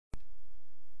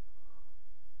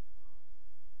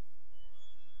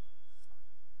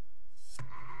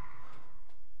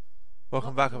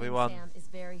Welcome back, What we're doing, everyone. Sam, is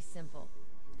very simple.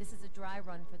 This is a dry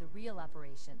run for the real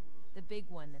operation, the big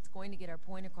one that's going to get our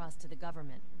point across to the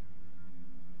government.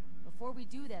 Before we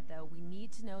do that, though, we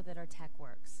need to know that our tech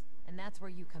works, and that's where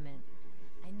you come in.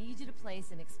 I need you to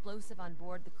place an explosive on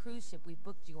board the cruise ship we've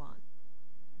booked you on.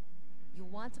 You'll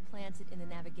want to plant it in the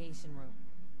navigation room.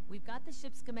 We've got the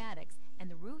ship schematics, and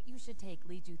the route you should take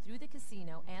leads you through the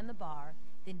casino and the bar,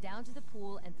 then down to the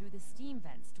pool and through the steam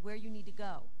vents to where you need to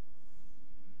go.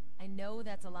 I know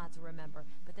that's a lot to remember,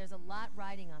 but there's a lot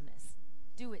riding on this.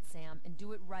 Do it, Sam, and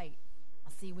do it right.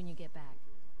 I'll see you when you get back.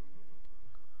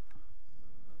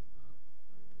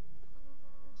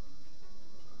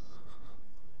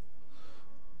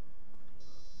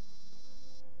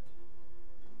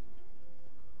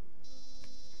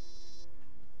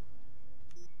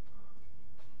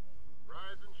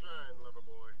 Rise and shine, lover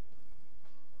boy.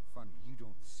 Funny, you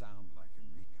don't sound like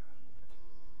Enrica.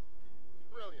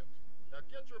 Brilliant. Now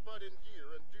get your butt in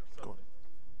gear and do something.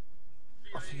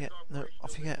 I forget. No, I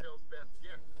forget. Intel's best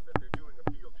guess is that they're doing a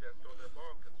field test on their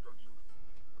bomb construction.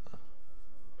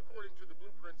 According to the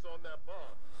blueprints on that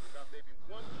bomb, you got maybe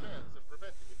one chance of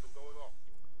preventing it from going off.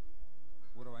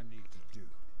 What do I need to do?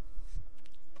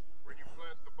 When you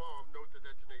plant the bomb, note the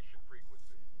detonation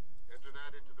frequency. Enter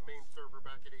that into the main server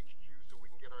back at HQ so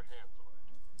we can get our hands on it.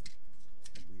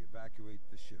 And we evacuate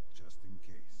the ship just in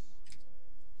case.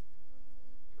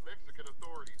 The Mexican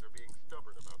authorities are being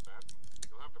stubborn about that.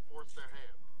 You'll have to force their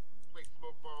hand. Place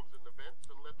smoke bombs in the vents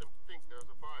and let them think there's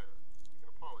a fire. You can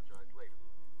apologize later.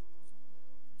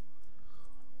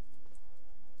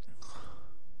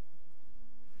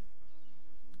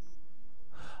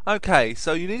 Okay,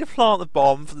 so you need to plant the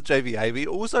bomb for the JVA, but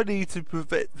you also need to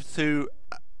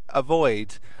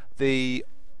avoid the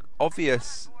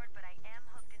obvious. But I am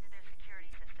hooked into their security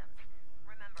systems.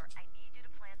 Remember, I need you to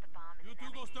plant the bomb in You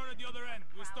two go start at the other end.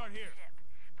 We'll start here.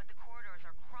 But the corridors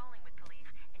are crawling with police,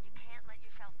 and you can't let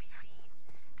yourself be seen.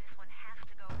 This one has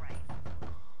to go right.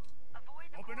 Avoid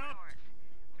the Open up. corridors.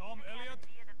 Tom, Elliot.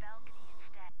 Via the balcony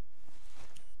instead.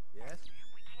 Yes?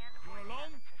 We can't afford to have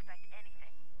alone? them suspect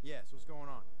anything. Yes, what's going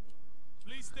on?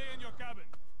 Please stay in your cabin.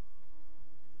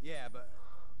 Yeah, but...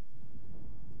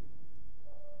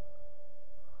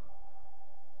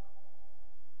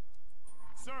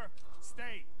 Sir,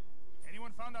 stay.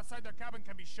 Anyone found outside their cabin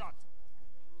can be shot.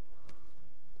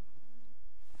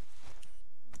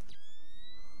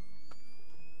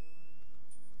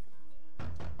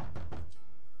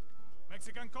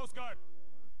 Mexican Coast Guard.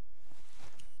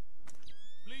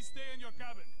 Please stay in your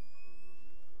cabin.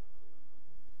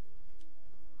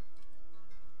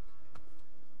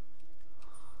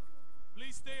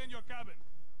 Please stay in your cabin.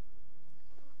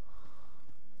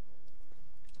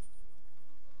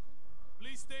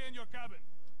 Please stay in your cabin.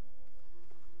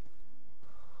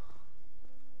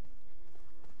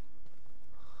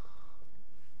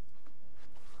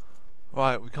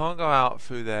 Right, we can't go out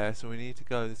through there, so we need to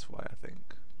go this way, I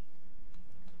think.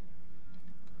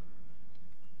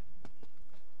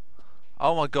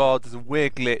 Oh my god, there's a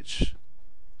weird glitch.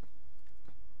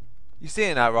 You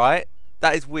seeing that, right?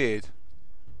 That is weird.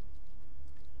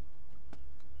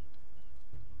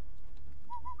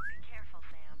 Be careful,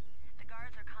 Sam. The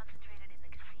guards are concentrated in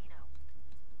the casino.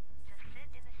 Just sit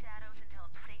in the shadows until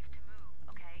it's safe to move,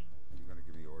 okay? You're gonna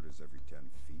give me orders every 10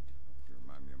 feet? You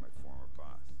remind me of my former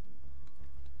boss.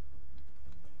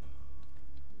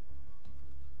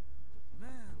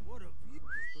 Man, what a view.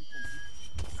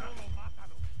 Solo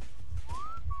mátalo.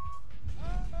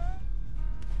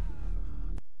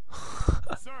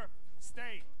 Sir,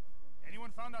 stay.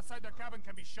 Anyone found outside their cabin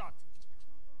can be shot.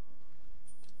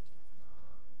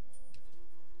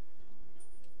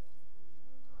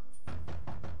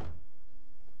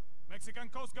 Mexican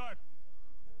Coast Guard.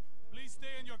 Please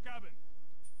stay in your cabin.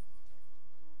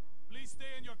 Please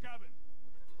stay in your cabin.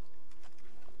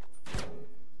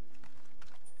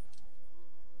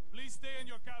 Please stay in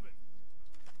your cabin.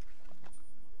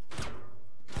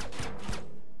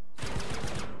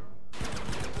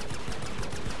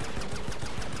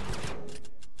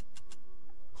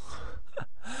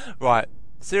 Right,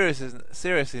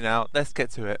 seriously now, let's get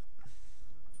to it.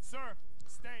 Sir,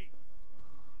 stay.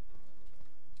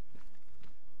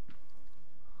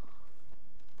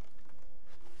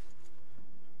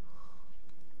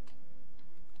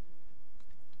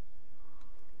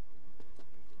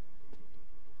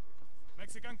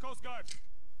 Mexican Coast Guard.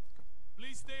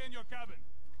 Please stay in your cabin.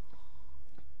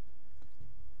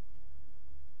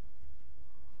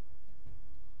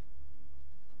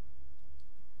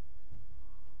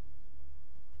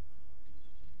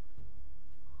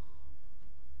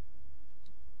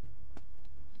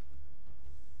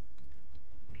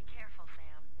 Be careful,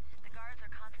 Sam. The guards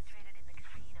are concentrated in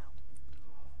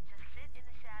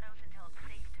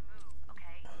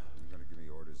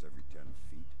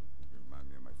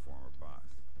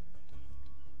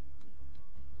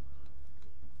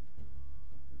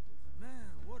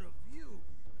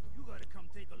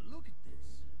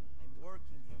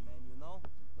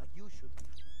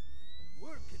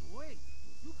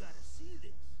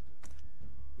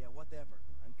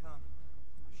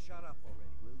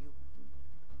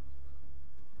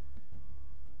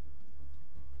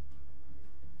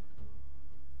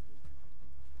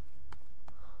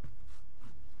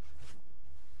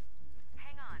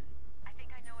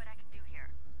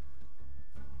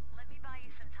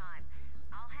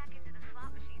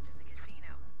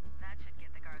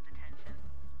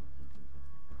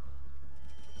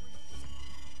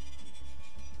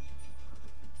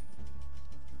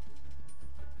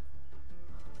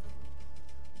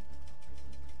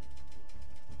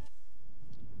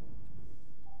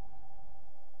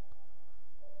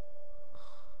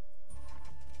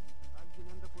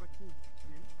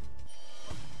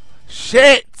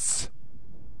Shit!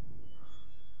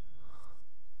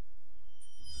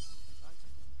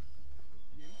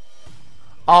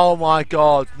 Oh my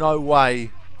god, no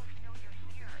way.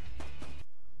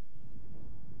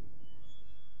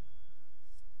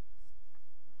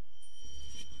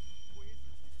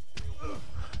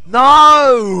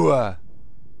 No!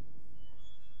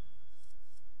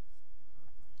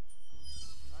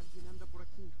 Alguien anda por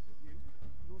aquí. ¿Bien?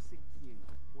 No sé quién.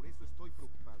 Por eso estoy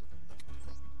preocupado.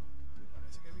 Me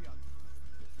parece que vi algo.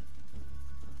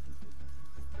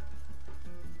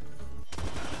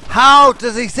 How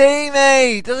does he see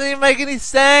me? Doesn't even make any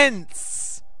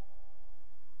sense.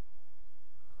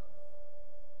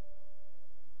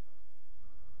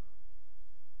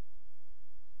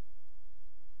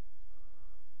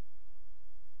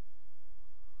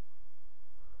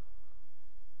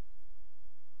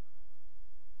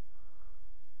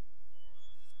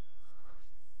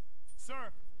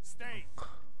 Sir, stay.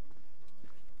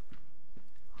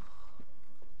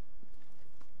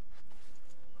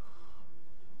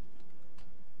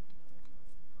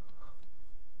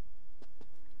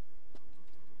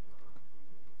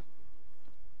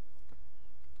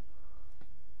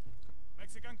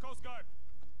 Mexican Coast Guard.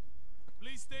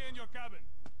 Please stay in your cabin.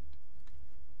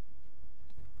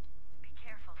 Be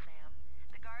careful, Sam.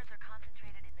 The guards are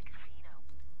concentrated in the casino.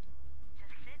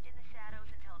 Just sit in the shadows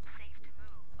until it's safe to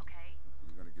move, okay?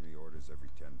 You're gonna give me orders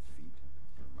every 10 feet?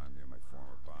 You remind me of my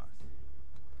former boss.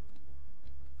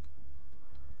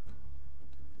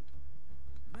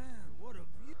 Man, what a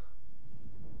view.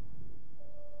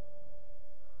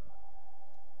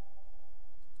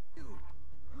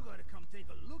 You gotta come take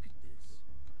a look at this.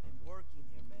 I'm working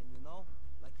here, man, you know?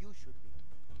 Like you should be.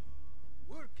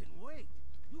 Work and wait.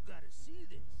 You gotta see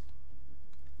this.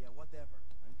 Yeah, whatever.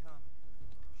 I'm coming.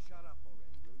 Shut up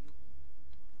already, will you?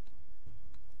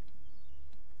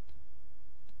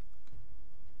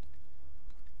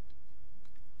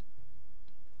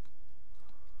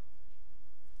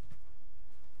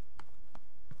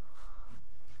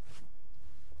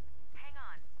 Hang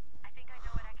on. I think I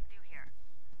know what I can do here.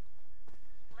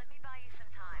 Let me buy you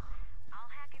some time. I'll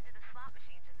hack into the slot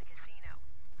machines in the casino.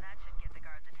 That should get the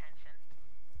guards' attention.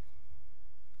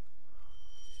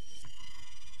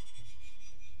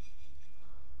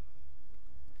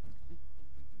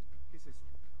 ¿Qué es eso?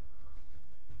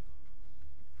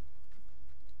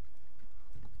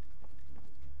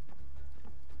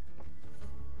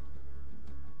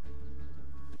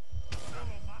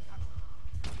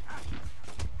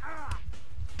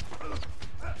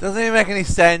 Doesn't even make any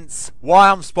sense. Why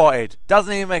I'm spotted.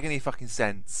 Doesn't even make any fucking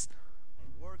sense.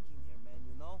 I'm working here, man,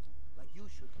 you know? Like you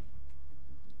should be.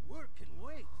 Work and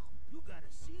wait. You gotta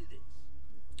see this.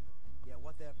 Yeah,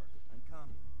 whatever. I'm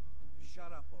coming.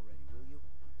 Shut up already, will you?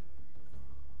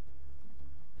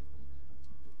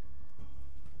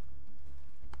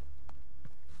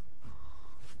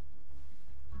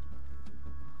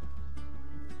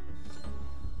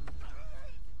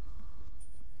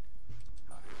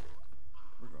 Hi.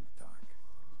 We're gonna talk.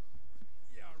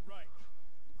 Yeah, right.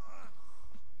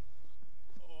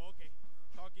 Oh, okay.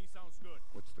 Talking sounds good.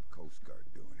 What's the Coast Guard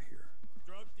doing here?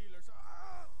 Drug dealers.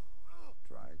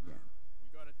 Try again. We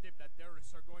got a tip that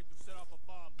terrorists are going to set off a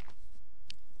bomb.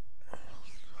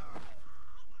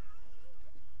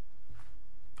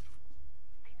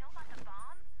 They know about the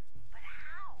bomb? But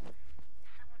how?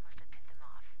 Someone must have tipped them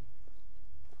off.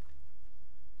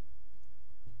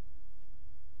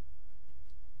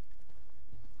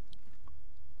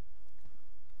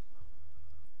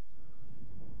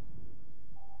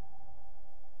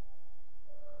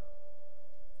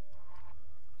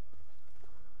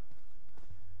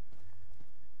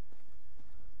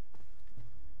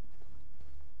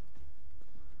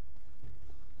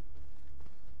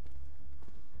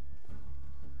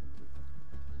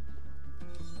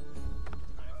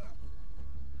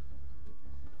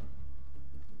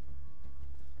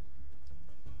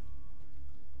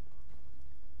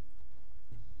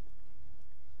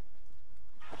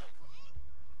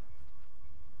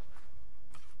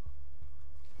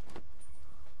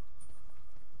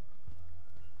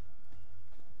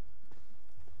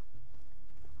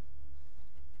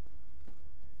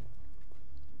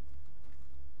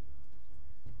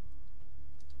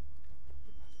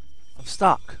 I'm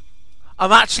stuck.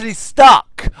 I'm actually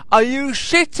stuck. Are you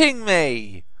shitting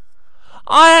me?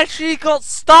 I actually got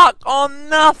stuck on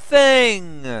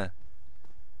nothing.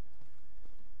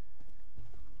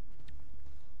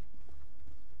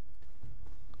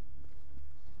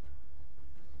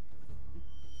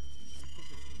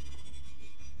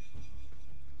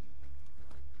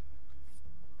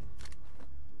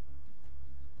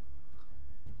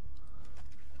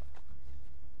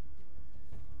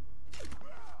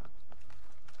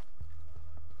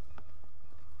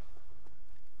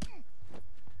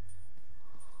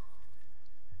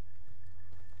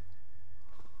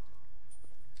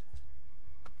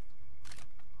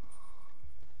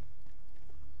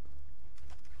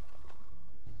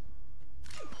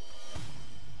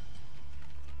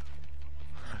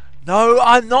 No,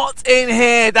 I'm not in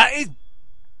here. That is...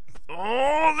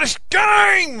 Oh, this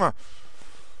game! I'm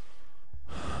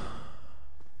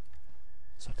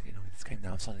starting to get annoyed with this game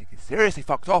now. I'm starting to get seriously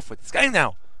fucked off with this game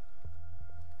now.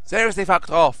 Seriously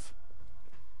fucked off.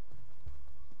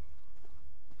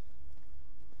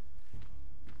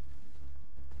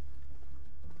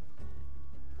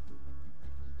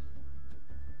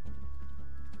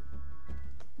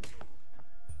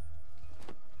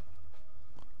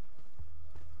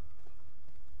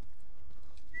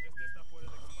 Este está fuera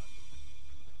de combate.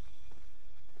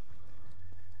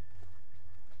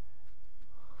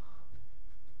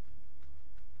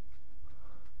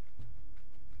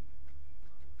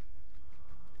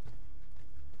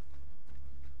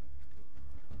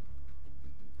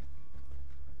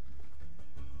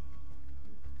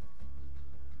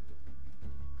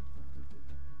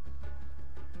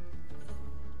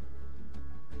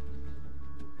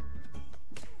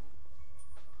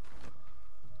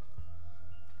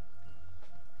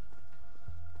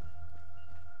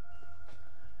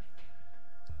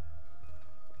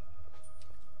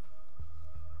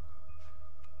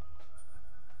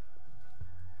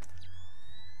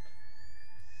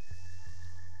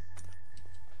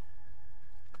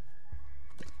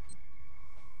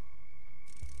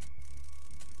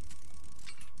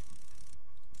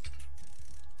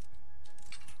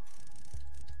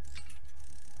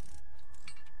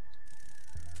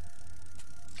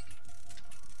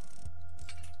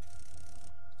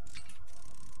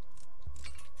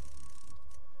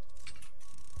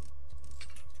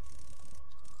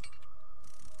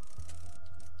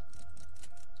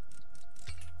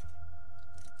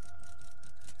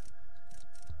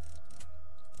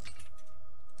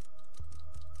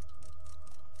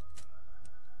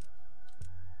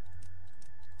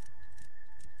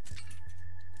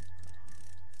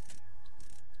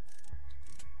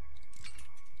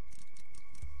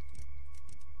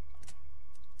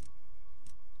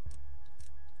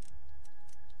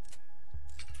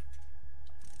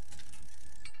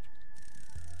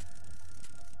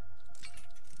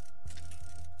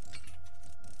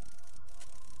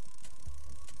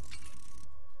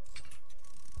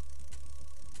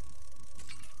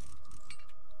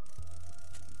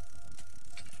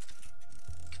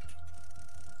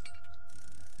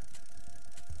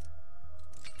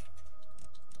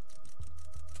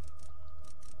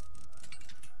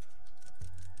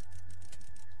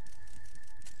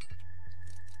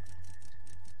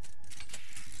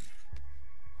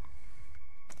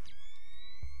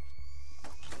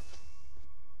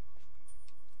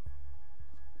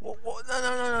 What? No,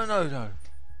 no, no, no, no, no.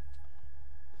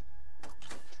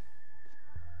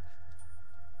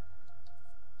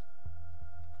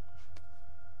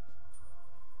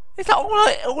 Is that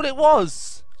all it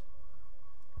was?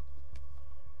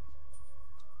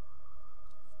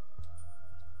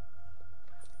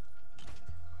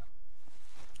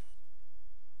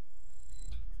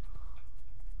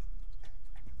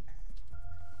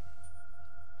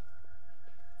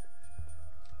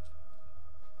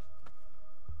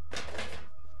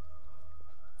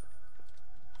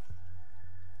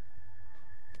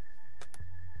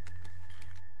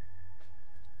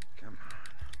 Come on.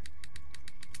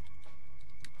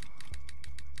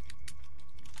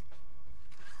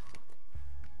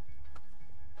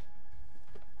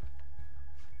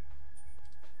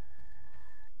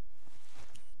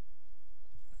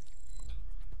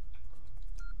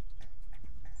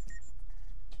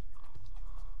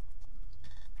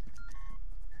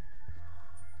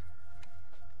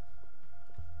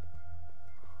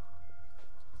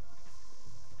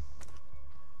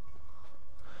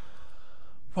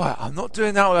 Right, I'm not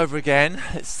doing that all over again.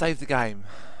 Let's save the game.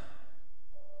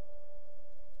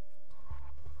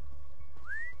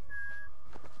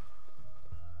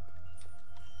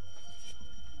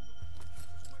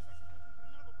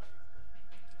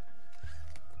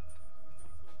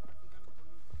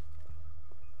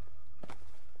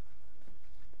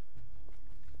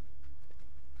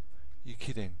 You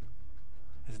kidding?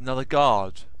 There's another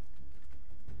guard.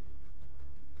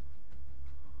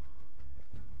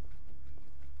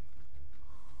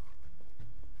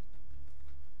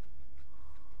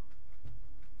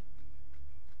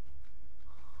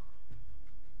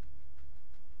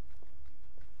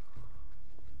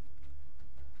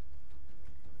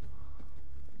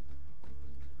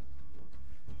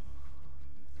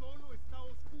 Solo está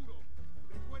oscuro.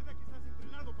 Recuerda que estás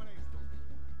entrenado para esto.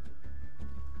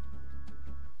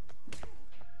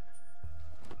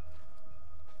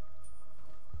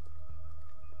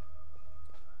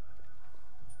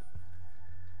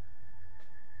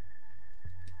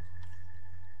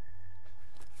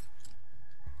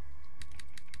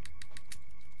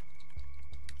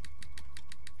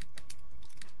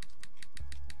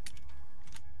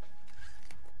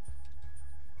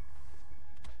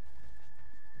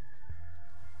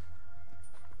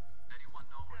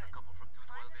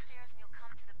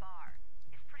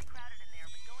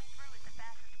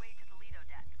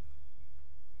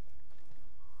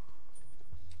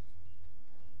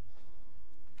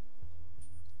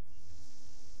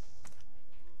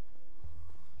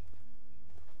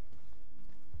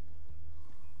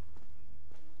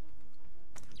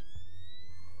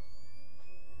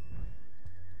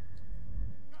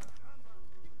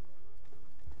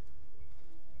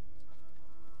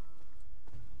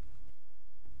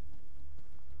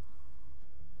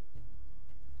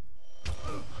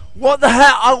 What the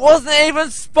hell? I wasn't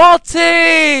even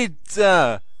spotted! Vi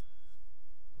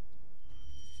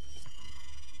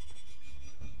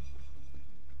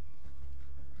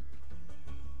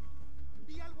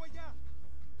algo allá.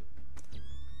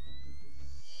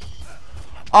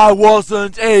 I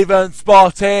wasn't even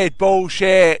spotted!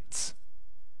 Bullshit!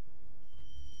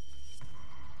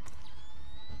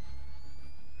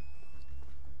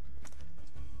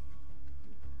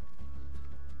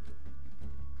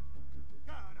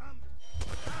 Caramba.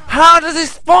 How does he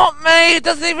spot me? It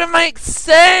doesn't even make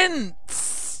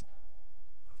sense!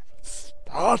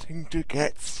 Starting to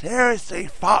get seriously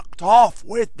fucked off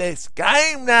with this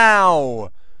game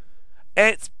now!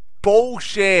 It's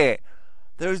bullshit!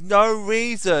 There's no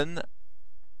reason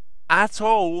at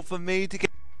all for me to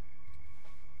get...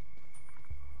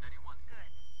 Good.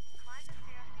 Climb the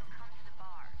stairs and you'll come to the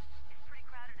bar. It's pretty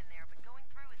crowded in there, but going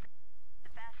through is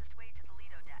the fastest way to the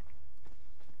Lido deck.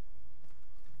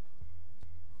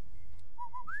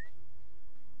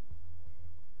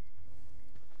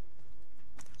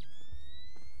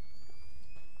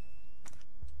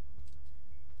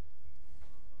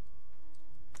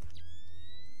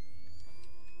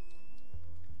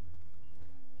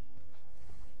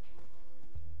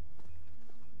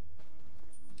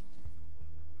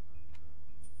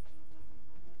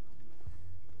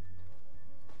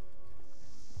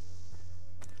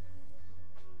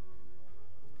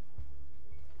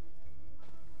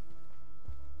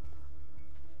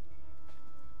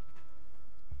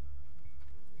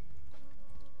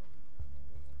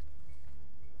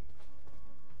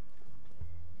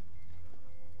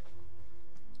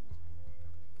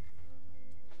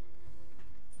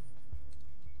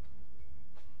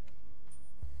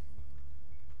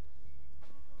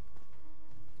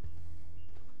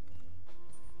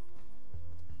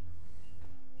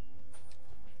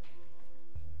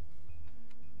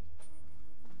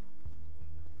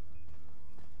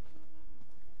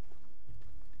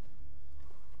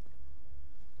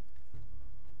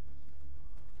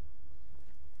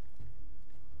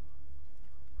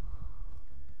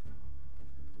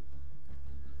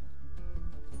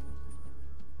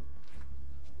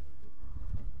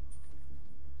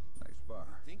 Nice bar.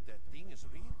 Think that thing is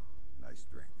real? Nice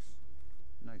drinks.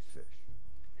 Nice fish.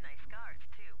 Nice guards,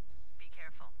 too. Be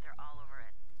careful, they're all over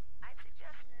it. I'd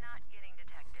suggest not getting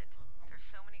detected. There's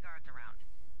so many guards around.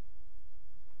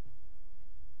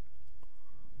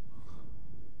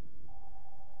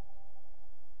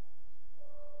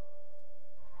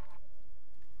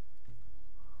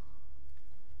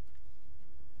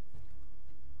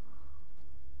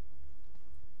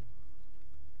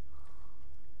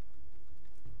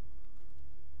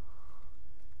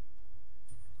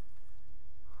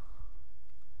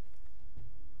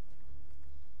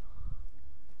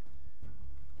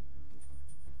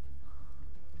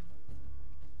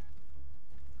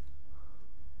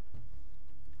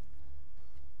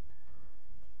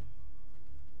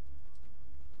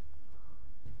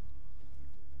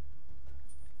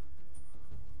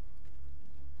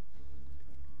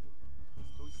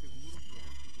 Estoy seguro que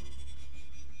antes no.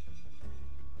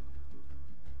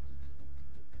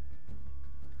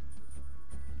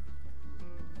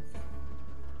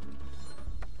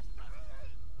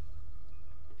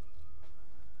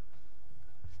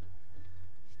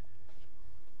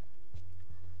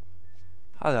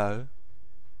 Hello.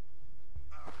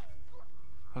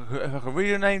 If I could read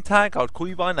your name tag, I would call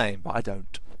you by name, but I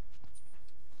don't.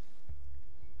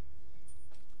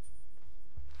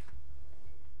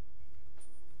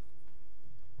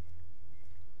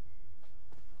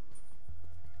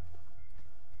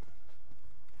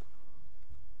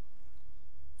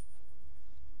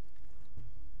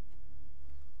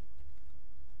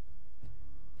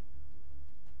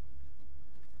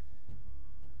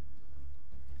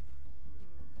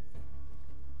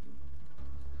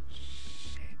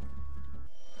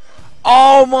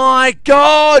 Oh my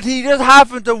god, he just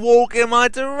happened to walk in my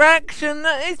direction.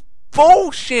 That is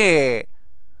bullshit.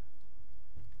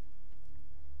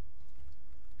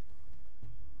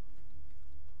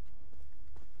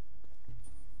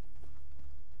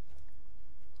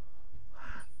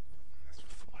 That's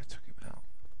before I took him out.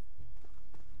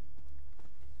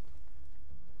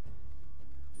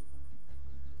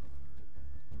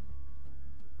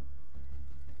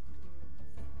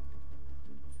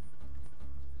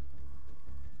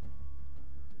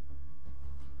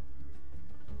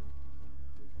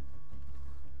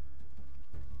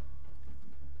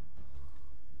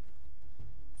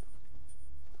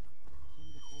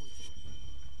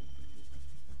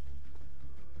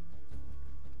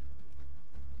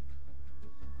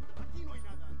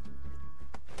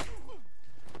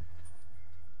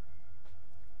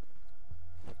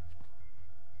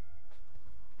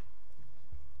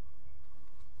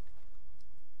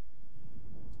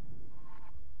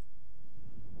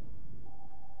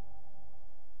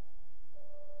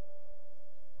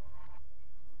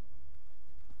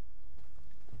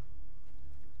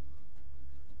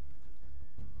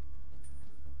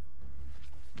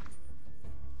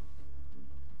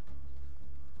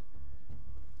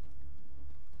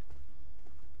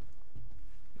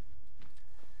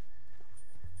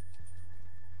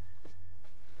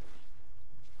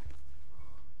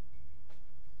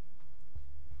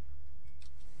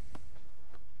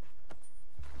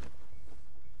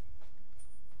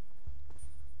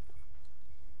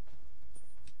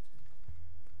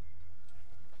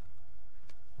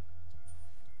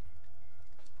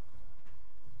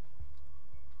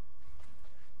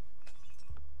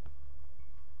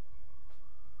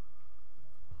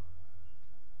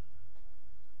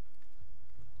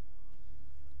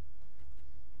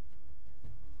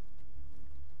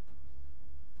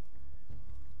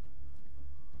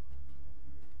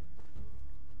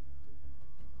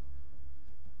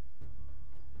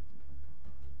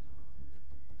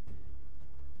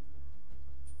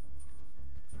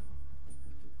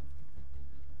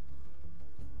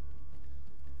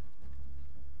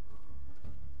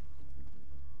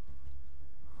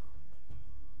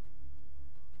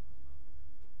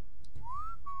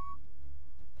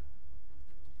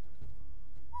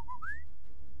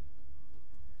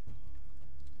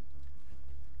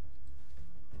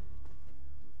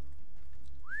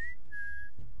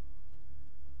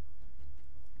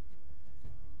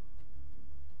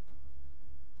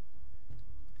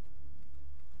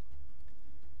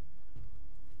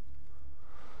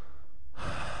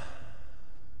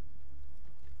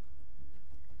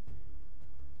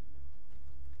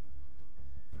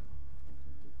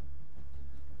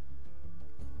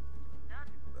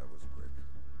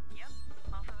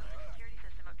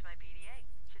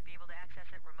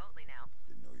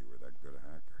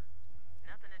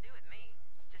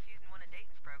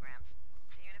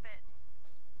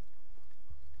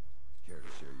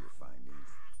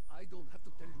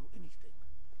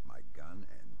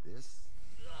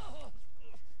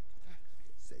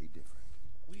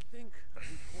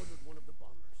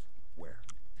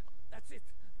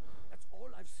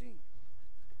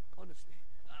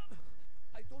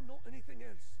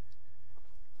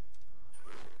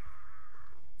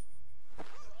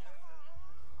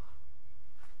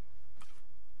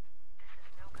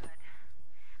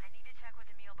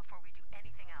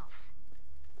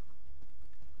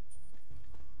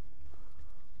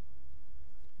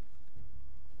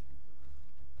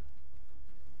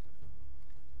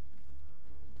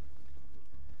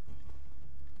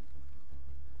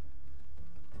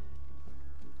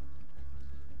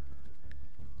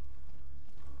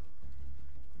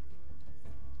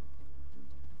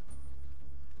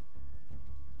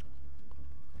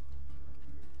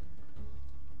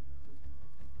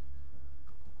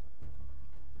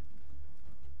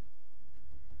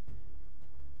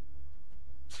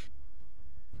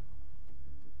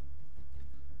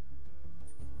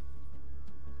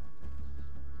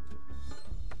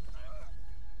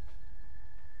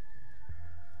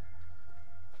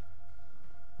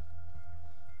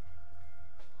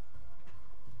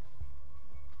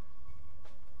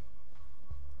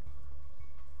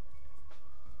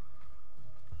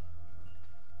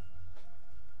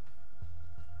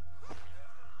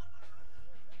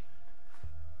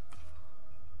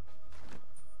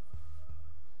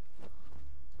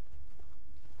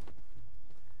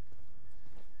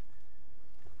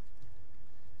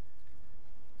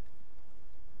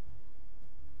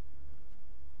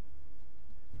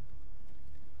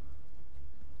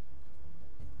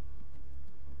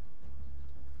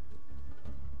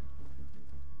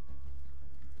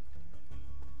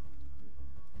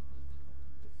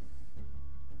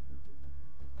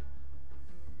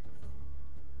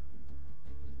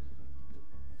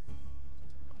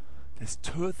 There's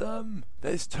two of them!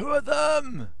 There's two of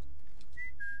them!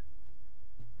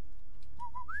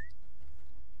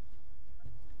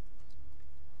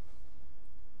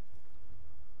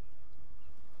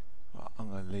 Well,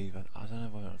 I'm gonna leave it. I don't know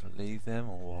if I want to leave them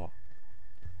or what.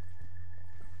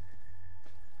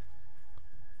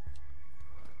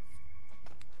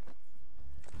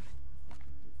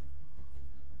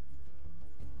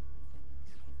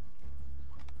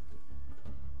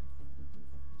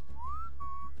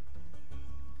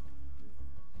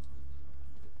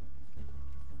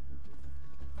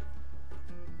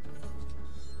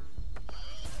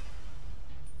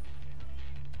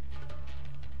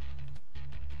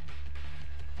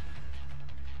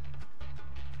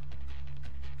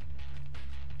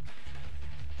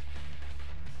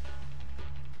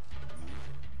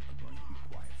 Are going to be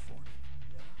quiet for me.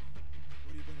 Yeah?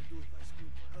 What are you gonna do if I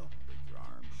scream for help? Break your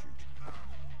arm, shoot you.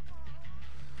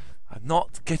 I'm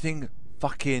not getting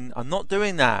fucking... I'm not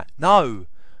doing that. No!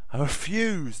 I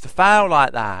refuse to fail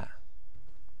like that.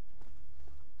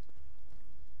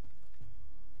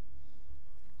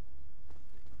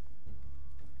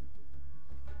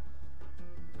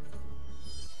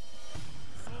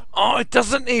 Oh, it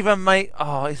doesn't even make...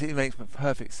 Oh, it makes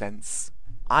perfect sense.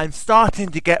 I'm starting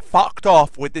to get fucked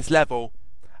off with this level.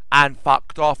 And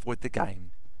fucked off with the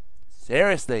game.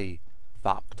 Seriously,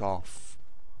 fucked off.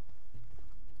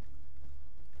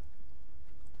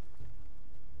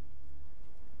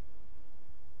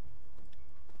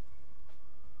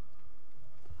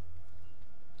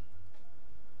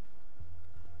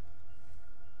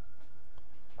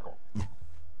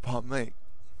 Pardon me.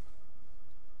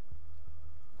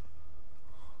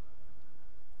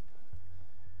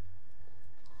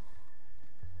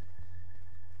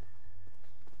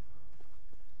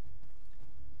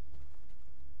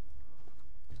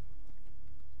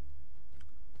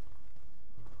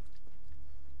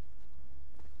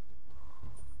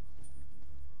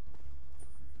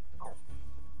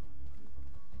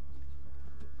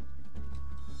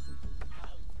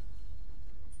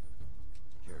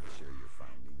 Care to share your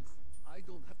findings? I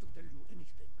don't have to tell you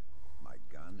anything. My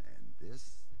gun and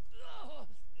this?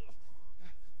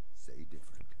 Say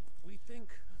different. We think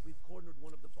we've cornered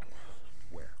one of the bombs.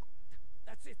 Where?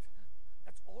 That's it.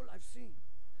 That's all I've seen.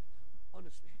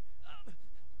 Honestly,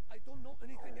 I don't know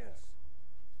anything else.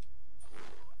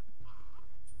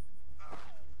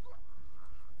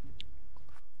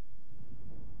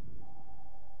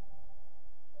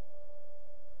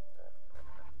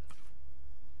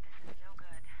 This is no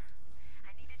good.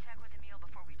 I need to check with Emil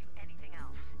before we do anything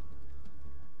else.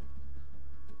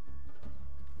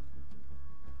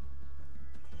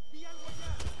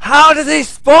 How does he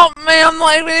spot me? I'm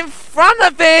not even in front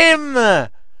of him!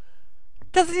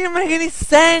 Doesn't even make any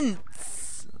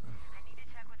sense! I need to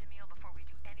check with Emil before we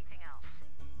do anything else.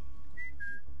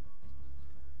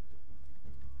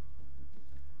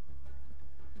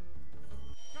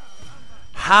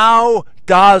 How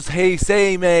does he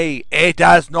see me? It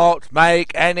does not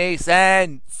make any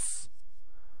sense!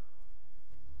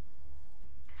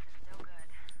 This is no good.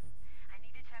 I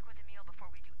need to check with Emil before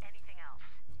we do anything else.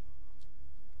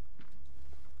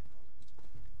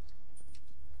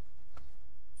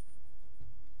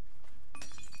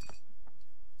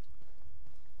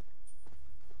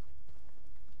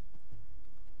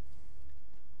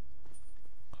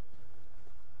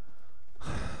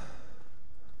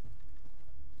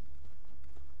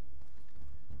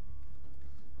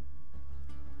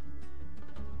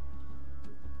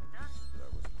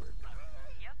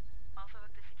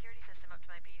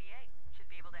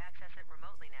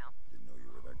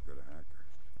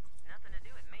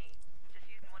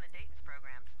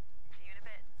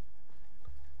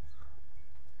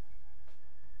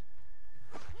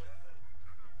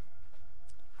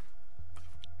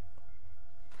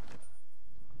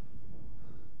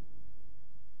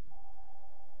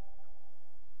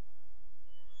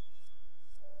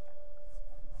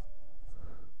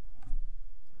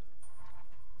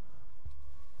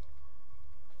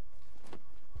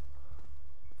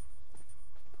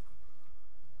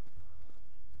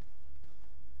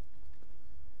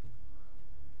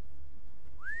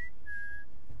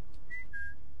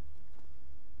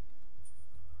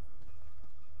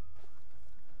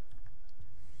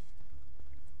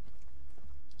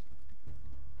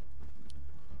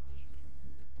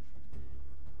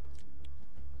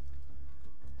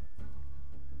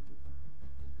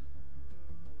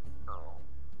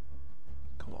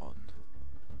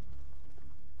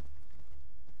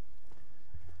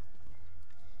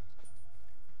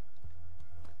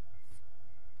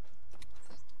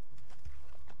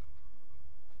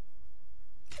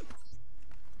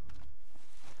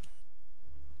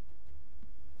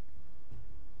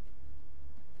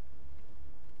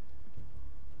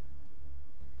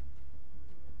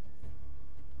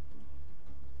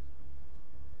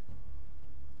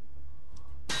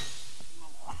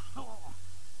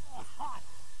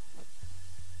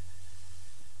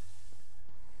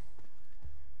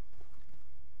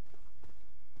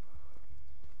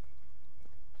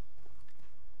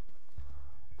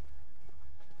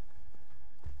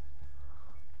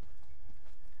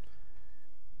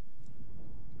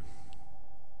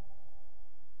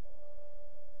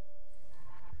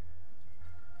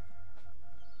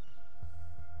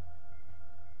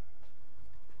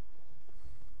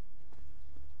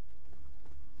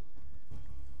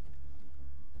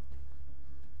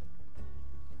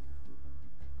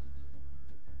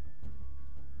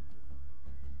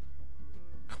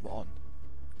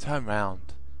 Turn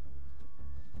round.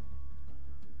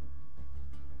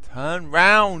 Turn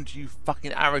round, you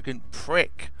fucking arrogant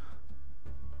prick.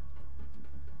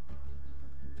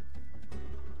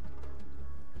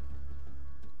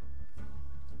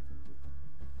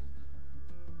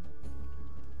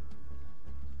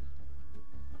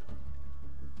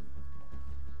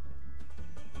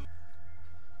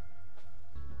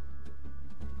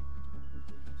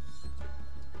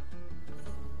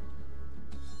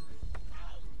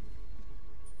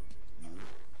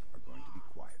 Are going to be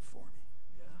quiet for me.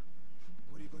 Yeah?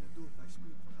 What are you gonna do if I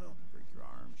scream for help? Break your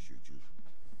arm, shoot you.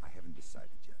 I haven't decided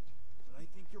yet. But I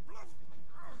think you're bluffing.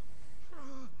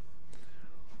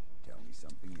 Tell me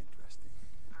something interesting.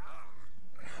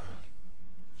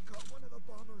 He caught one of the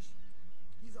bombers.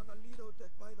 He's on the Lido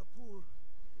deck by the pool.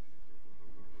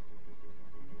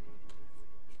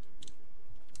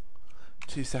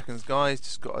 2 seconds, guys.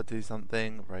 Just gotta do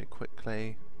something very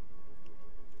quickly.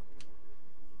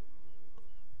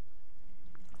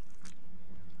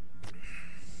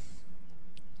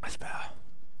 That's better.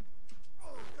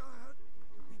 Oh God!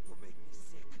 People make me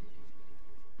sick.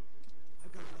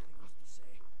 I've got nothing else to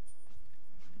say.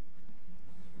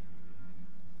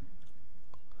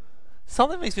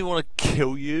 Something makes me want to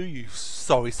kill you, you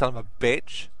sorry son of a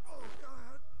bitch. Oh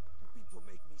God! People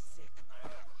make me sick.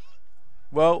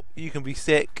 Well, you can be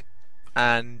sick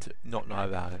and not know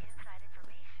about it. Inside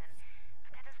information,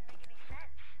 but that doesn't make any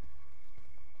sense.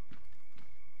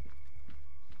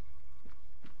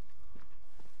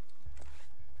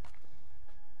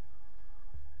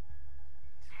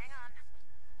 Hang on.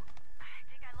 I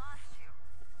think I lost you.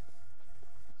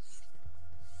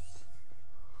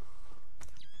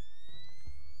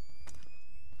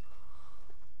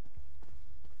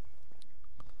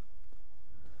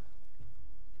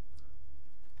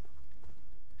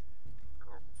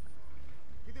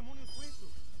 ¿Qué demonios fue eso?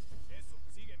 Eso,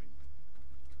 sígueme.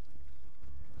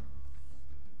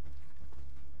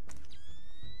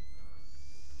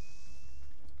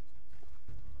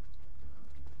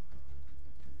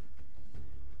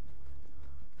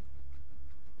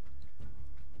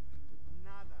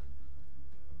 Nada.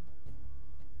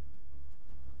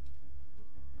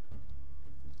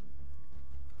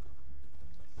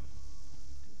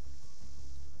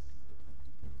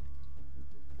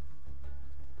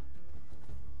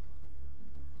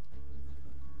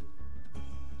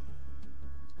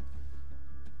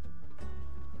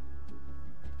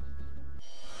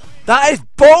 That is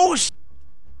bullshit!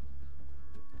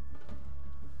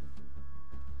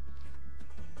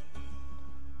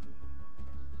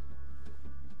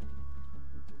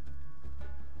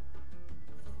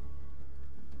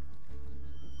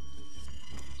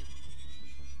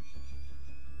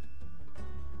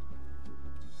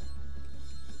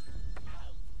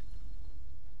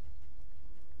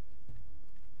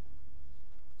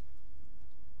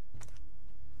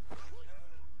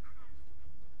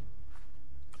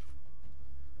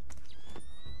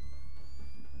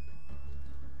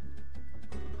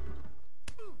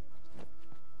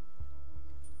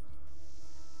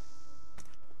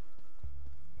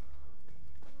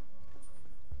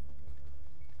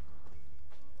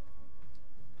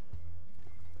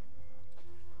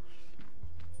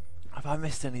 Have I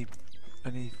missed any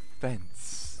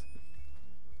vents?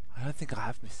 I don't think I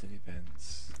have missed any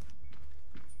vents.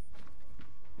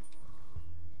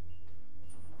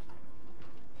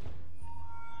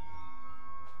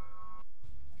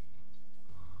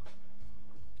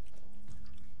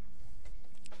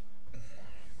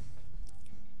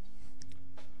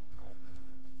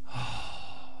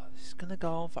 This is gonna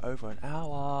go on for over an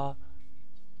hour.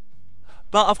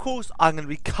 But of course I'm going to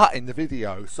be cutting the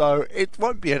video, so it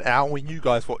won't be an hour when you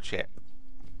guys watch it.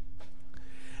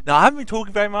 Now I haven't been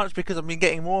talking very much because I've been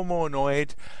getting more and more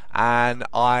annoyed, and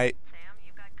I... Sam,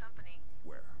 you've got company.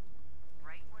 Where?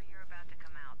 Right where you're about to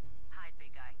come out. Hide,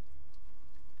 big guy.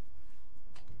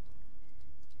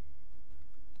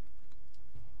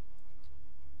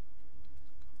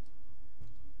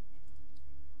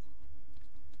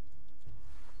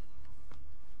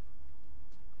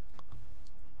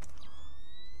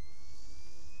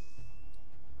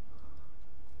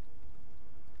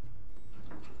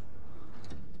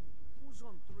 Who's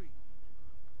on 3?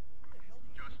 Who the hell do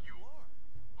you Just think you. you are?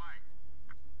 Why?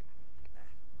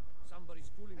 Somebody's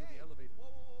fooling with the elevator.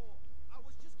 Whoa, whoa, whoa. I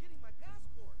was just getting my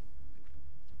passport.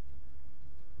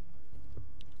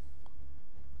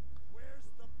 Where's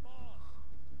the bomb?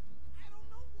 I don't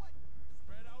know what.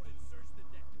 Spread out and search the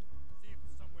deck. See if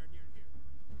it's somewhere near here.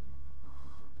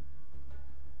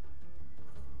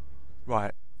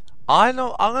 Right. I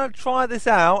know I'm going to try this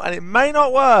out, and it may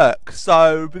not work,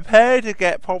 so prepare to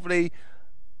get probably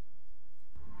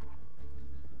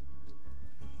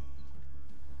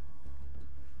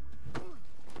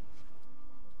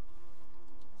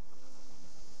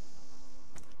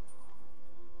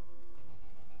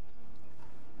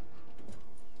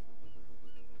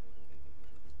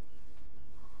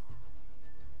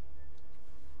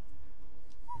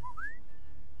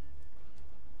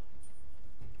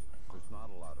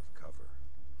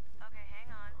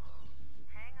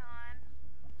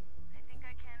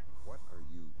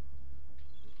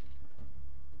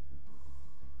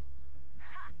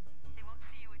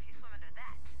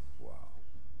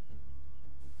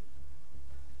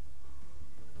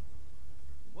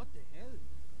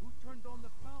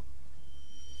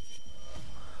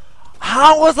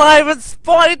How was I even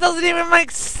spotted? It doesn't even make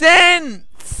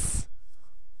sense!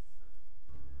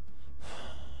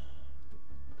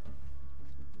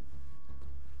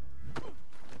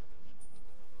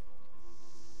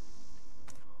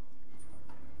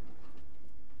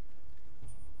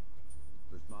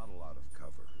 There's not a lot of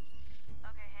cover.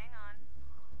 Okay, hang on.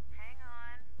 Hang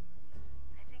on.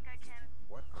 I think I can...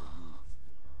 What are you?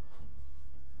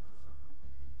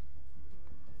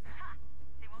 Ha!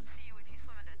 They won't see you if you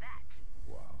swim under that.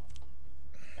 Wow.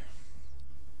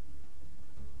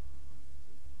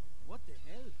 What the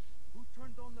hell? Who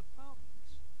turned on the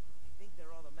fountains? I think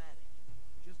they're automatic.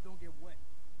 Just don't get wet.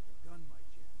 The gun might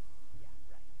jam. Yeah,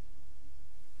 right.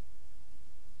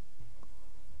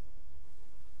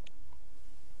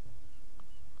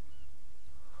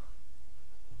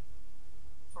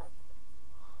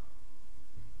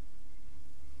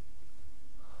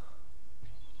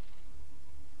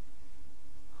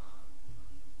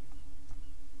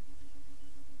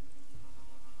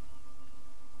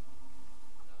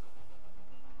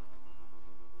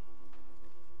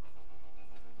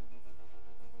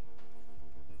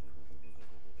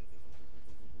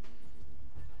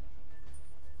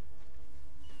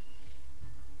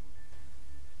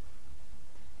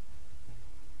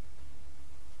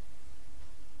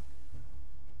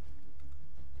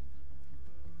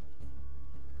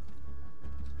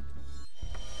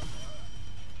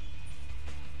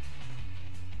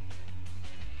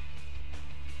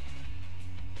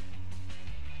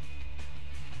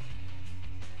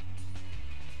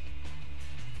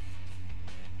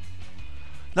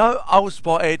 No, I was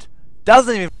spotted.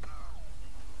 Doesn't even...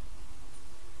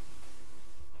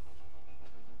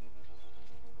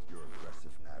 Your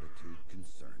aggressive attitude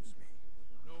concerns me.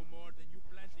 No more than you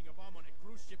planting a bomb on a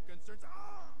cruise ship concerns.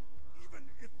 Ah! Even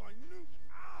if I knew.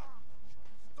 Ah!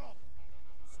 Stop!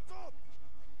 Stop!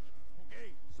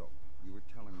 Okay, So, you were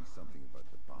telling me something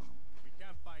about the bomb. we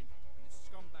can't find it, and the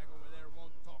scumbag over there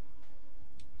won't talk.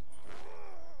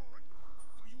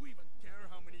 Do you even care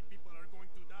how many people are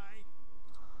going to die?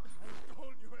 I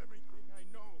told you everything I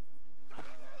know.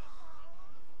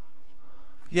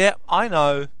 Yeah, I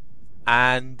know.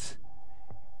 And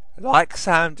like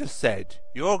Sam just said,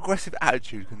 your aggressive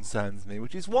attitude concerns me,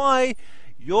 which is why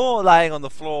you're laying on the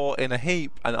floor in a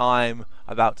heap and I'm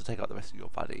about to take out the rest of your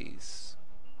buddies.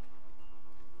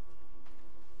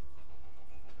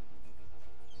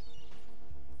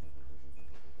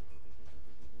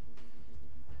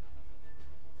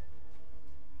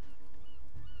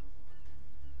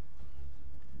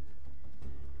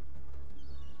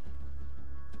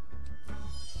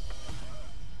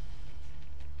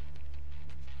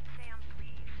 Sam, please.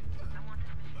 I want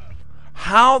this machine to...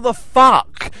 How the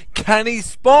fuck can he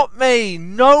spot me?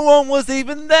 No one was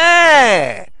even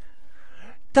there!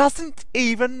 Doesn't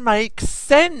even make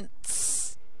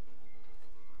sense!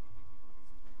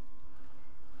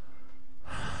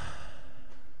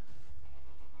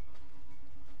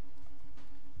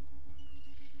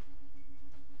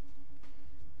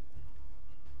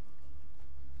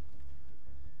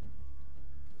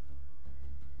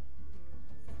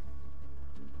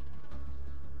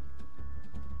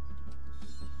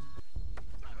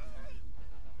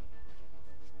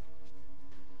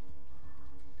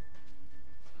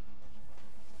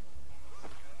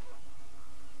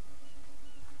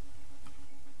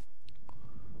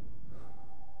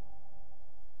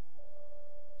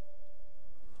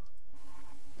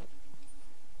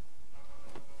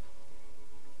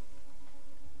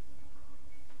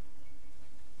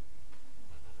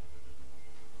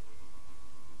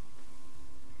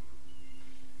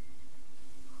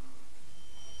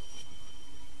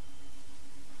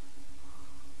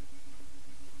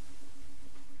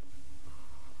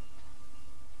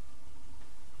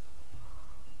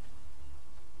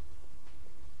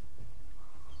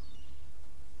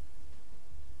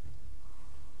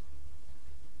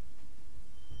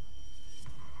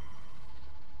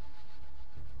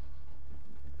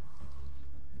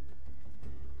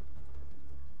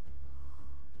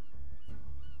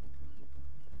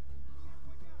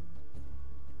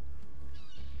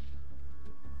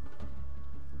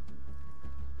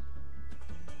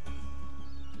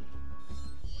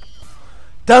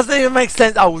 Doesn't even make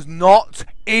sense. I was not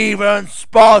even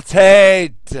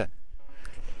spotted.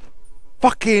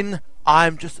 Fucking,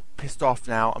 I'm just pissed off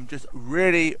now. I'm just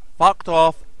really fucked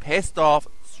off, pissed off,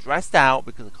 stressed out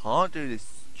because I can't do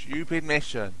this stupid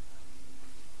mission.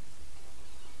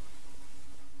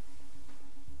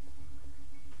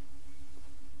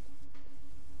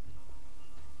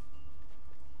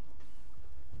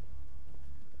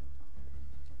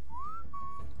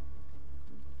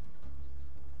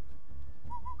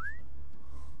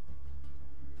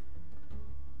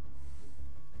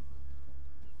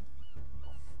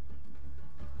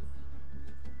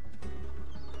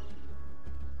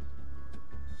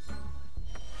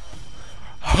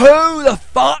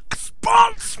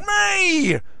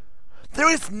 There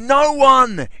is no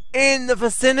one in the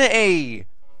vicinity.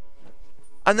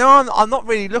 I know I'm not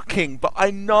really looking, but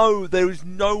I know there is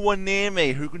no one near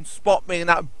me who can spot me in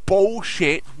that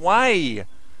bullshit way.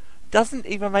 Doesn't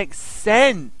even make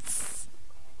sense.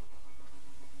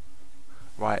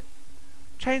 Right.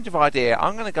 Change of idea.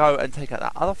 I'm going to go and take out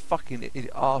that other fucking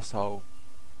arsehole.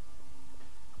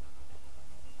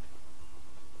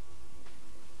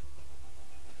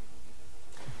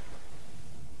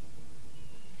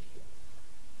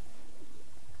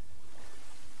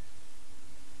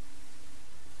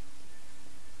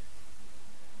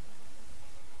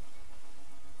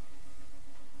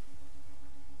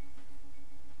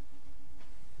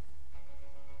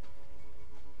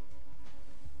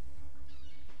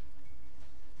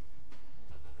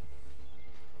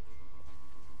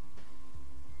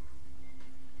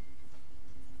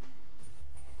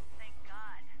 Thank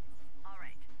God. All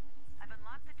right. I've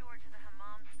unlocked the door to the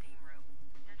hammam steam room.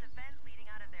 There's a vent leading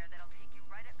out of there that'll take you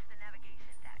right up to the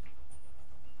navigation deck.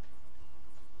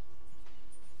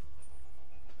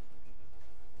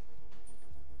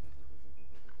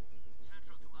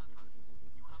 Central to Alpha.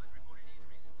 You haven't reported in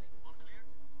recently. All clear?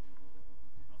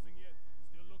 Nothing yet.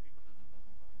 Still looking.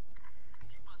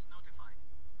 Keep us notified.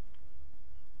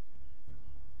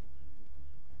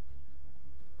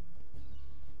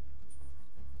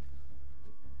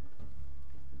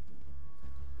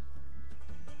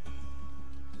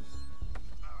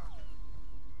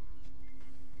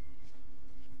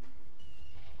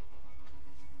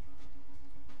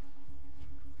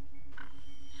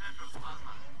 Central to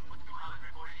Alpha. What you haven't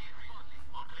reported in recently.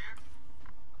 All clear?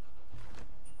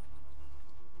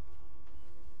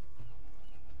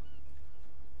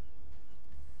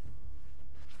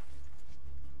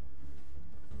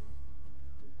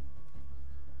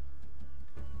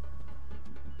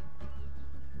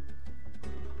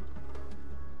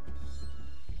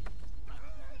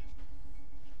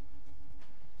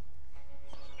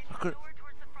 I could. Door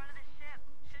towards the front of the ship.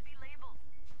 Should be labeled.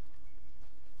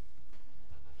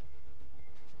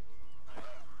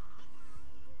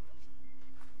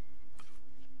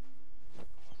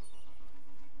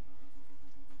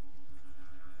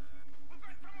 We've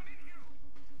got someone in here.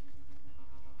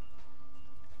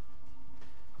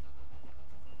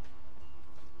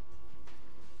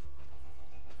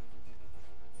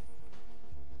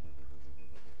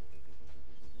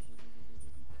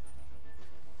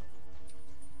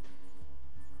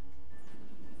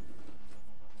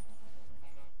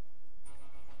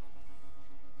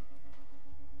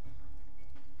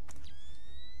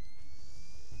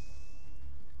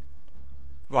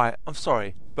 Right, I'm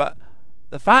sorry, but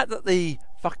the fact that the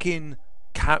fucking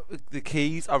the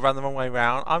keys are run the wrong way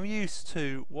round, I'm used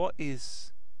to what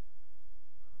is.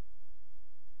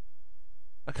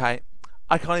 Okay,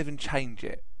 I can't even change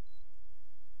it.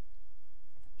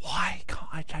 Why can't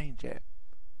I change it?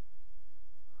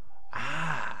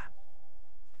 Ah.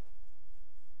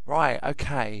 Right,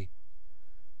 okay.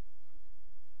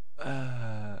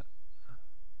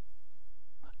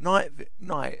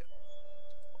 Night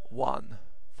 1,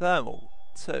 thermal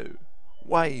 2,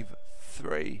 wave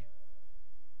 3,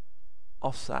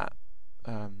 offset.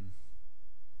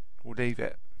 We'll leave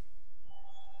it.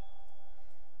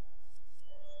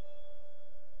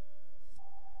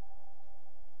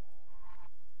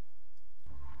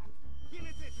 ¿Quién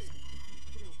es ese?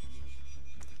 Creo que no.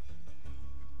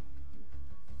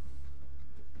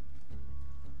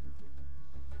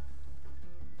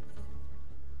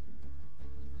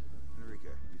 Enrique,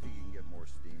 you think you can get more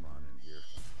steam on in here?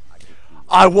 I could do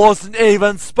with I wasn't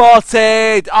even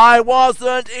spotted! I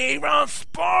wasn't even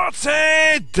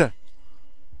spotted! Eso,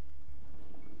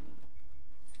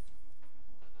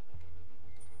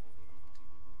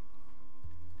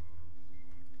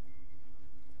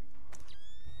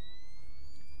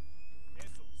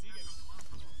 sígueme.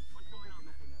 What's going on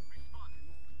there? Respond.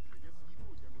 Haya sido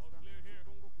o ya no está. Clear here.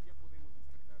 Supongo que ya podemos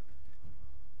despertar.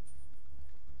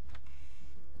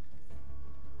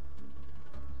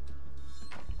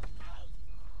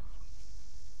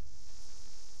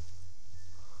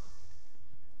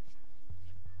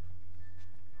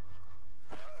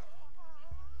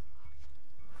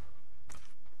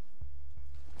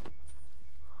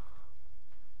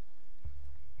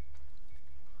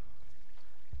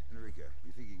 Enrique,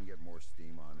 you think you can get more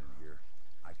steam on in here?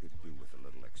 I could do with a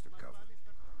little extra cover.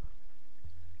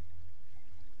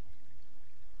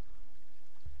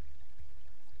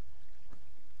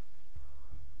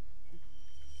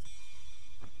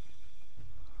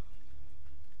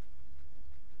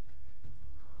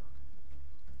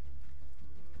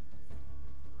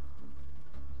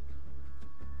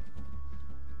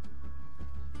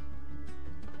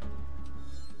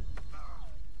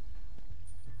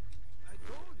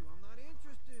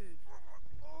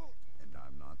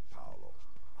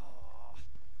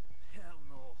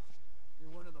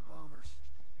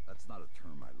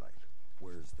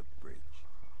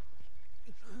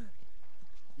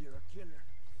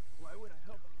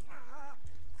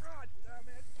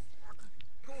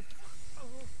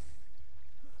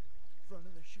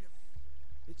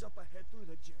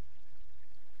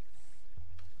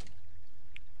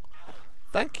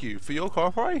 thank you for your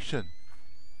cooperation.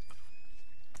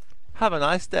 Have a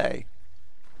nice day.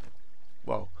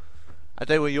 Well, a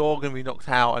day where you're going to be knocked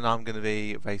out and I'm going to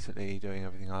be basically doing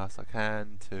everything else I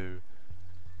can to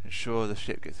ensure the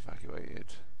ship gets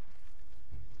evacuated.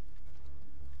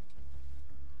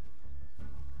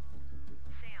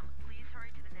 Sam, please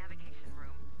hurry to the navigation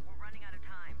room. We're running out of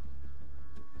time.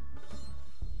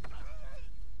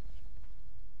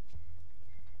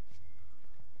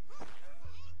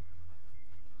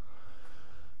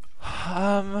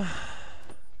 Sam,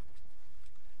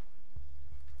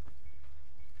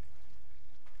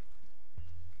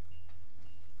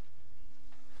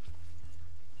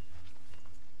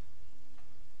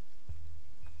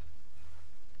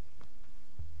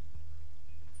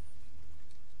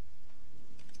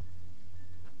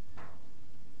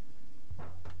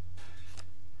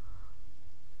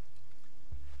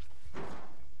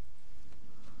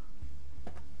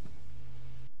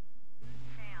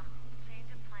 change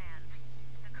of plans.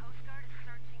 The Coast Guard is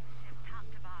searching the ship top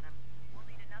to bottom. We'll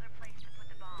need another place to put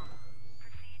the bomb.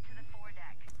 Proceed to the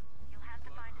foredeck. You'll have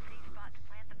to find a safe spot to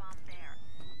plant the bomb there.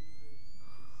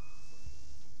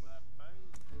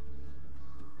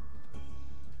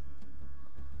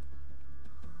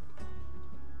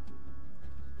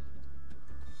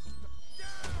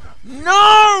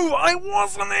 No! I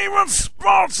wasn't even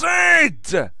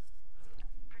spotted!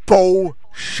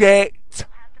 Bullshit!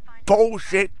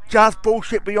 Bullshit! Just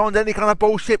bullshit beyond any kind of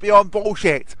bullshit beyond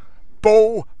bullshit!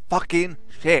 Bull fucking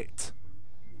shit!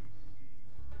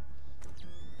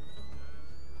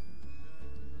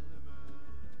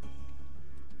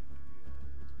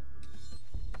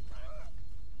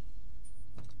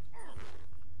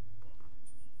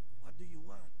 What do you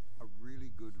want? A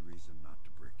really good reason not to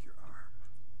break your arm.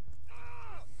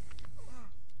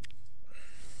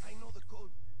 I know the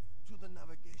code to the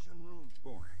navigation room.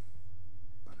 Boring,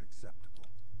 but acceptable.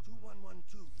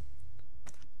 2112.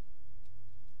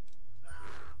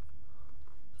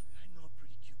 I know a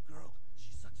pretty cute girl.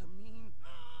 She's such a mean.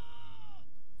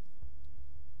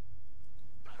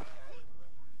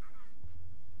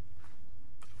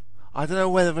 I don't know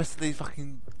where the rest of these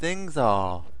fucking things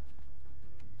are. Are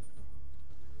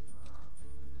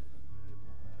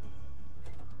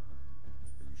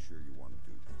you sure you want to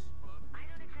do this? I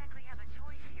don't exactly have a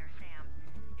choice here, Sam.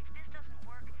 If this doesn't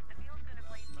work, Emil's gonna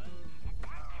blame me, and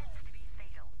that tends to be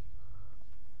fatal.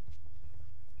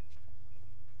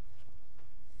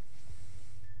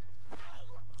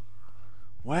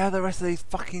 Where are the rest of these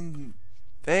fucking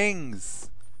things?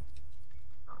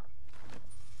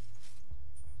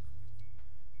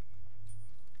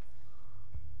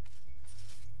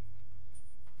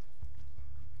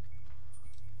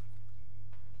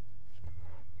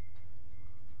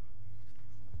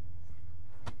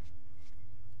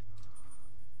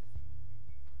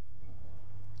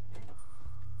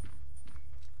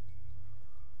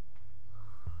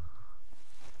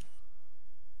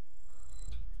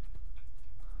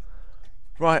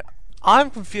 Right, I'm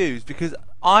confused because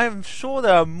I'm sure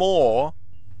there are more.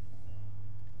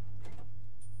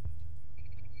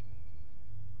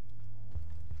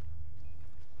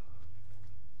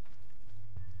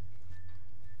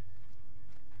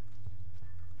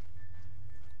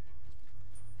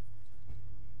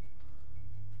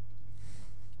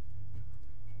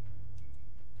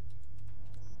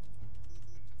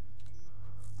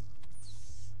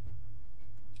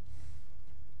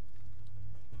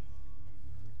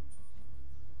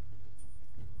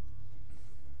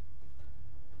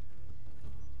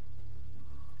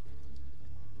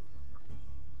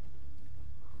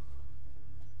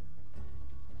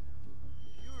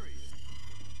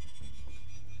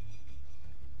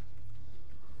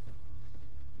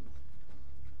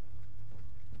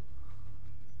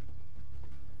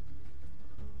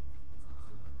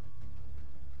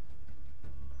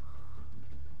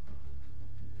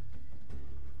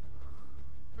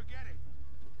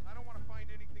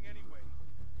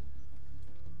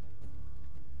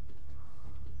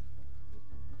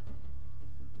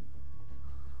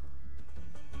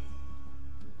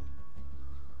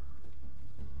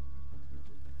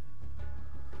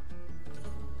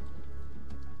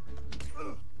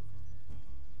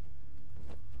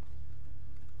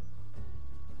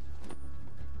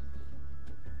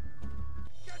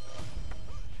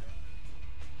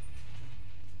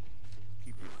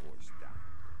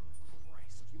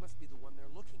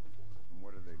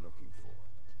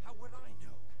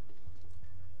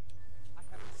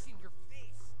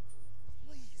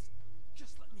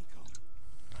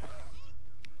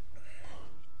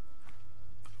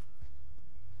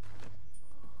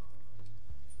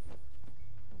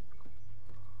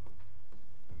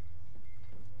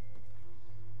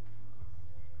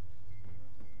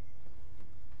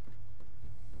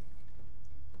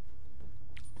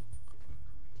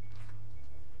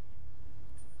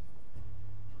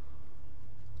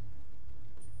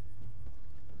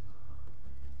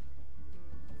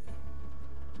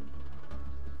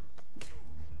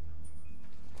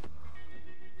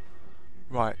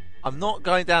 Right, I'm not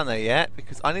going down there yet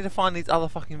because I need to find these other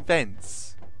fucking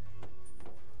vents.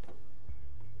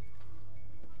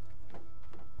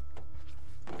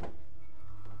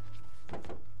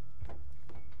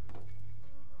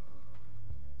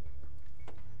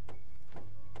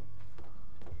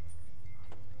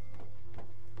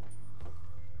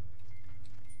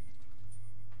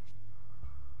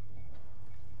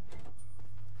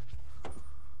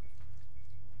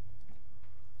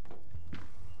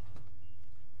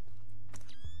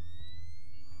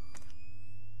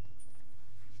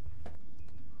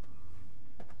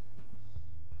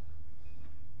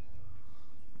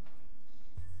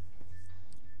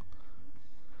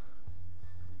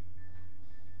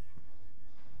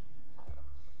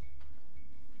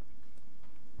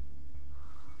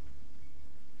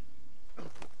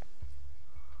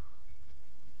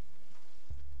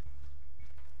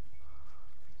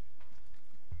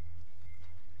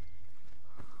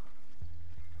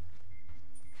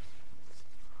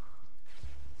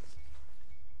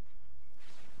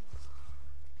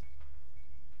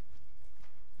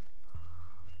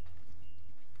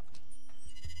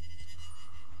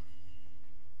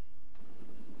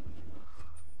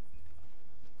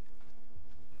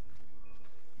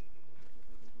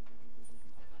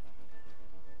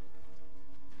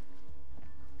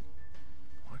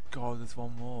 My God, there's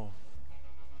one more.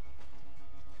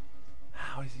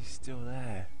 How is he still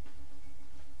there?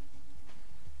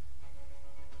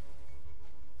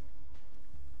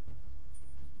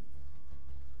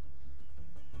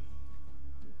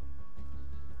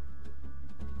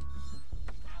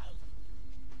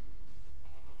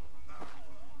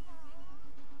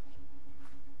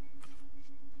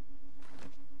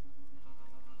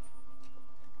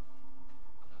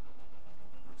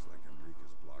 Looks like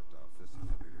Enriquez blocked off this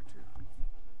elevator too.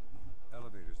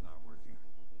 Elevator's not working.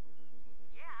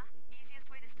 Yeah, easiest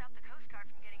way to stop the Coast Guard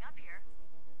from getting up here.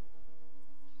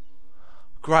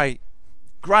 Great.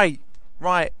 Great.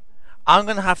 Right. I'm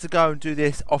going to have to go and do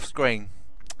this off screen.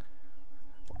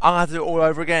 I'm going to have to do it all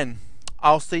over again.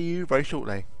 I'll see you very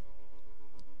shortly.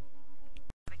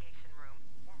 Navigation room.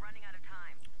 We're running out of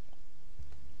time.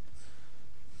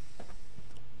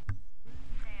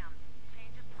 Sam,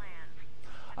 change of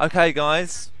plans. Okay,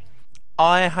 guys.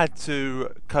 I had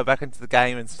to go back into the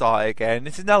game and start it again.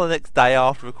 This is now the next day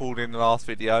after recording the last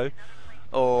video,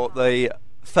 or the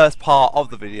first part of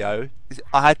the video.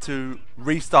 I had to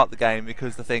restart the game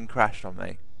because the thing crashed on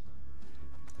me.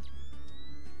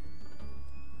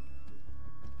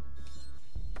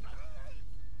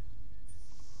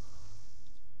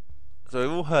 So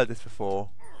we've all heard this before.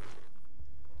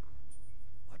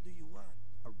 What do you want?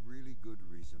 A really good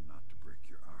reason not to break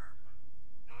your arm.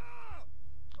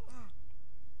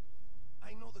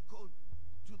 I know the code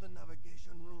to the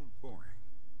navigation room. Boring,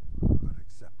 but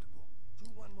acceptable.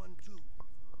 2112.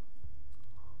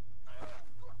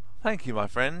 Thank you, my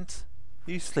friend.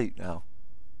 You sleep now.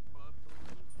 Are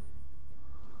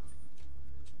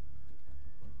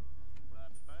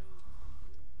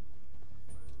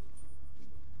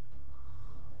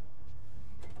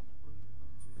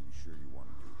you sure you want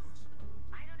to do this?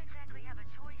 I don't exactly have a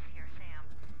choice here, Sam.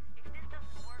 If this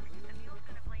doesn't work, Emil's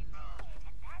gonna blame me,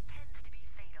 and that tends to be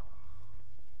fatal.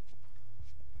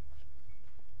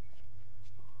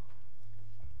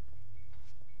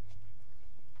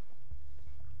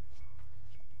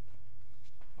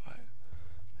 Right.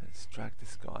 Let's drag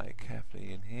this guy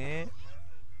carefully in here.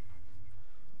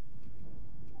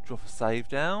 Drop a save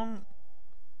down.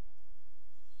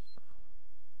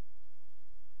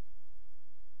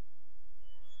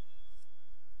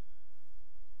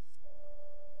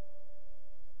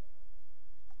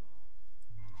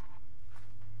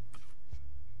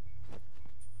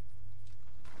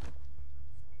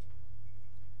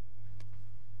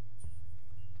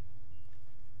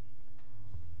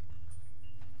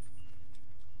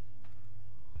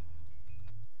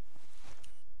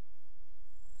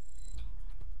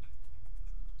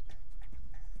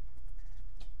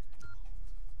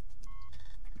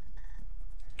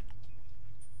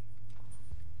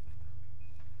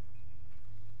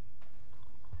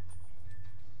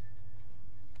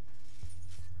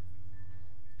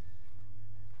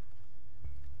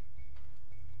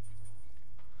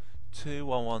 Two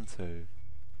one one two.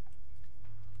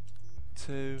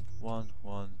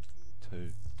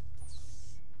 2112.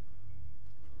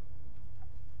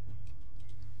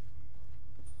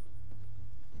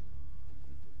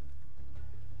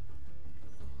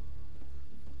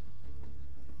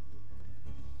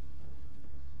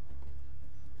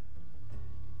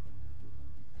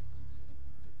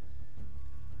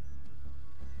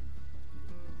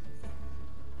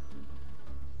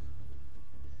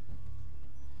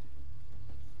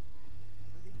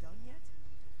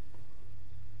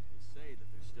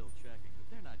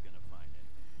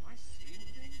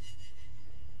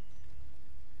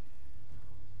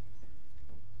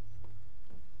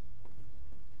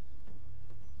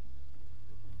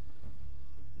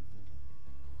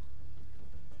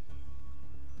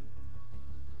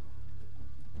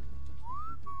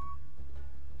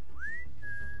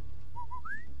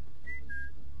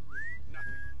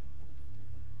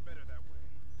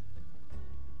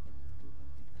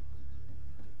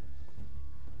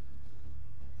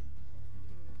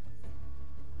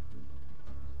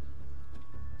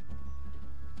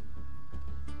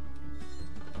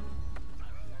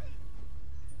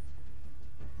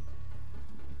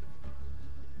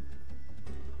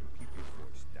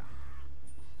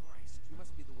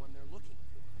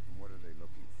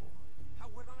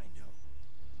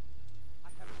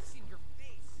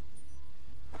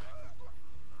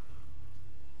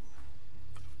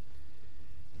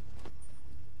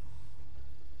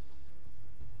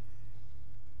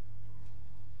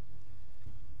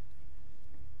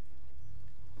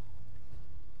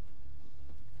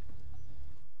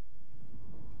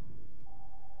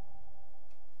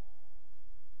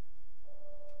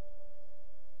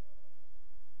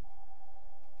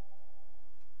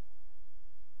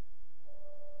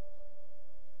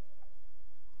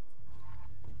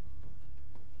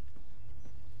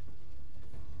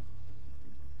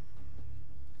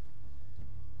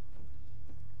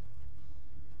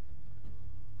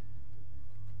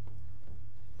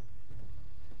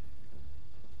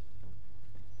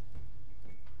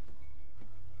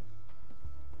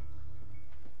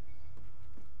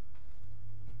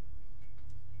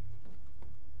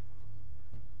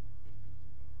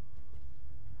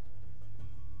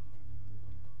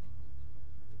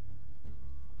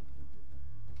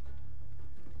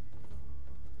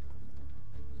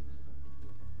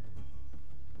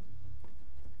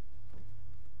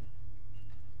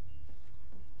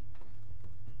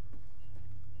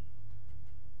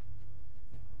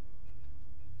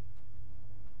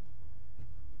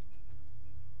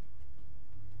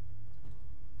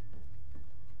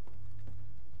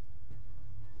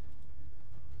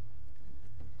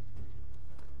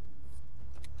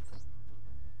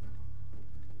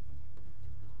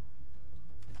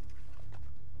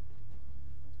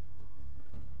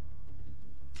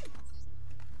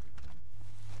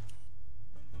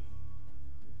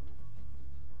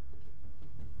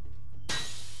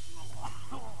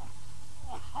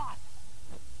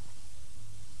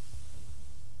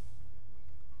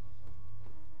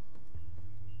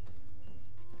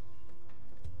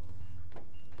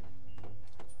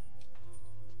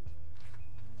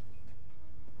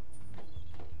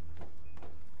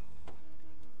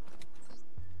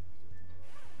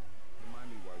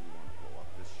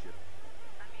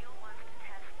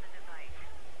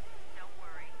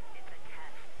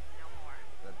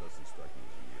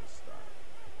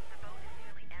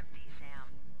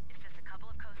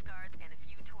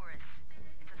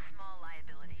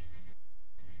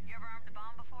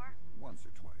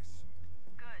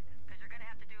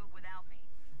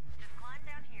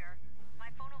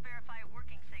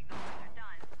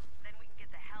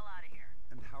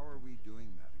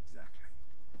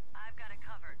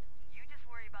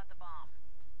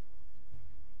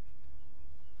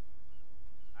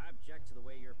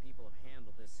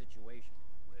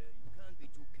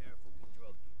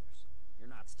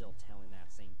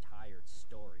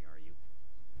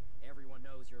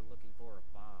 you're looking for a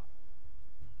bomb.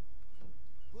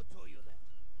 Who told you that?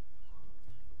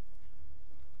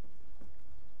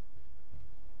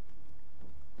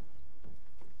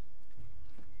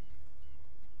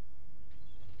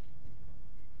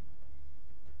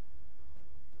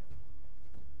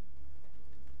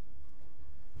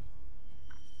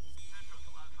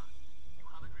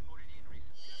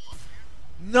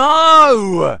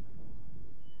 No!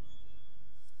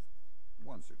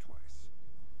 Once or twice.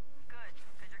 Good,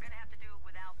 because you're gonna have to do it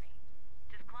without me.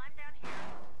 Just climb down here.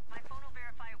 My phone will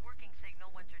verify a working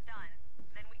signal once you're done.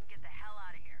 Then we can get the hell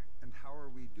out of here. And how are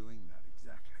we doing that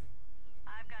exactly?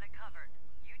 I've got it covered.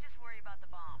 You just worry about the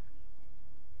bomb.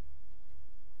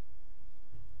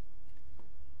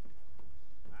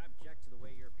 I object to the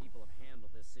way your people have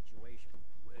handled this situation.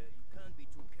 Well, you can't be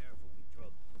too careful with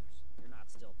drug dealers. You're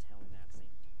not still telling that same.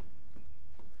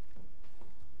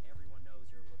 Everyone knows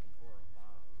you're looking for a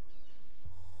bomb.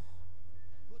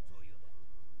 Who told you that?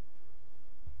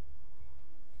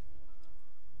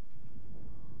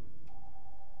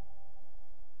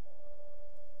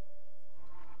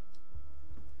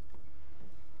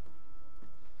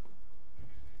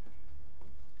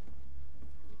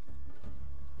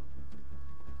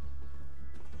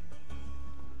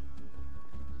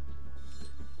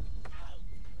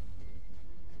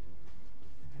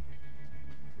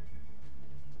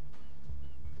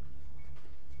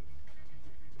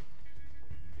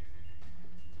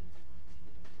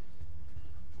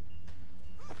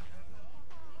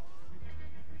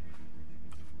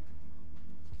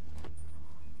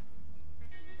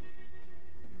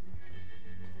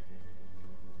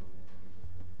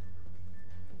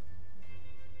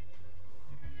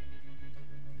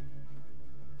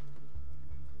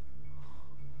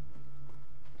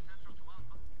 Central to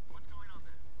Alpha. What's going on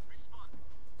there? Respond.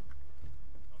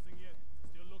 Nothing yet.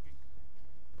 Still looking.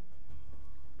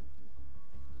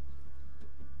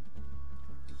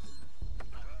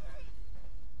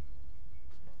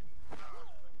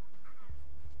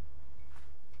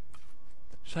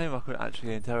 Shame I couldn't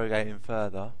actually interrogate him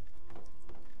further.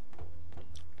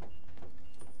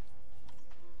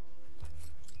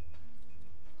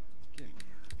 Get in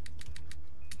here.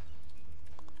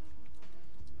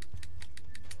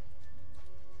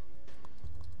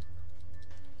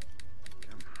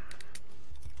 Come on.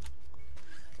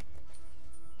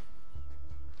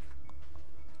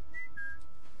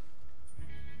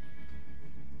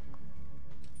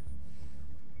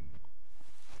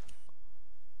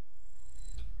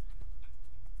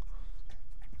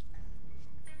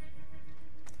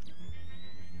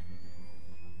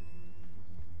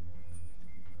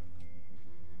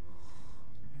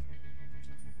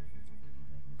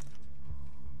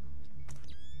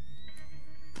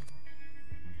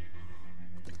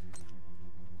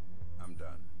 I'm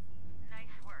done. Nice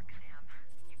work, Sam.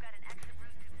 You've got an exit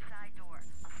route through the side door.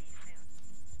 I'll see you soon.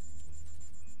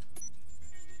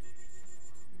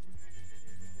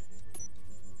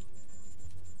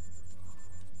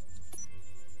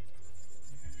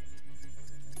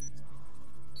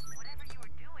 Whatever you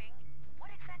were doing,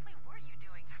 what exactly were you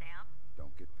doing, Sam?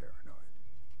 Don't get paranoid.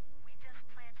 We just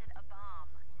planted a bomb.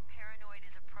 Paranoid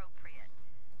is appropriate.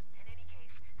 In any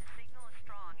case, the signal is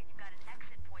strong and you've got an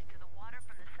exit point to the water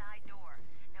from the side door.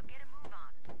 Now get a move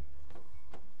on.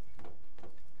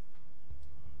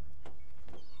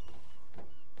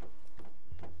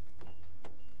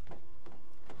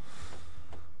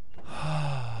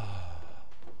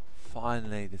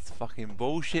 Finally, this fucking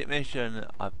bullshit mission.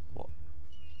 What?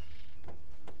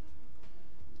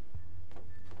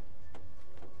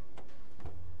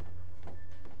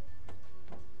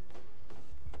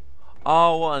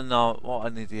 Oh, what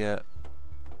an idiot.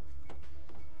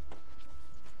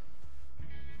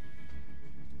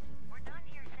 We're done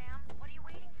here, Sam. What are you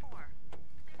waiting for?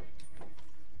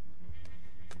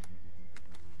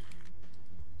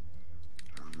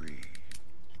 Hurry.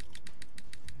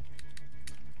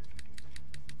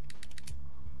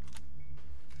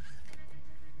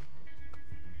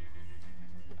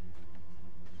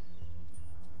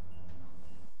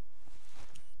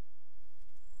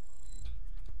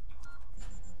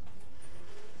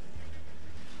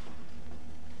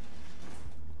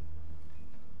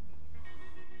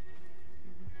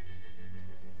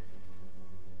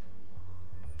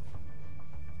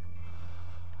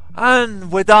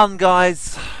 And we're done,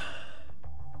 guys.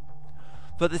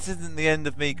 But this isn't the end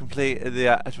of me the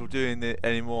actual doing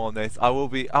any more on this. I will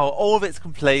be. Oh, all of it's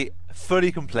complete,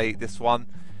 fully complete. This one,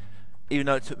 even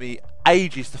though it took me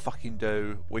ages to fucking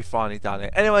do, we've finally done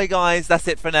it. Anyway, guys, that's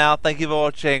it for now. Thank you for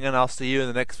watching, and I'll see you in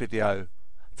the next video.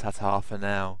 Ta-ta for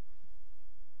now.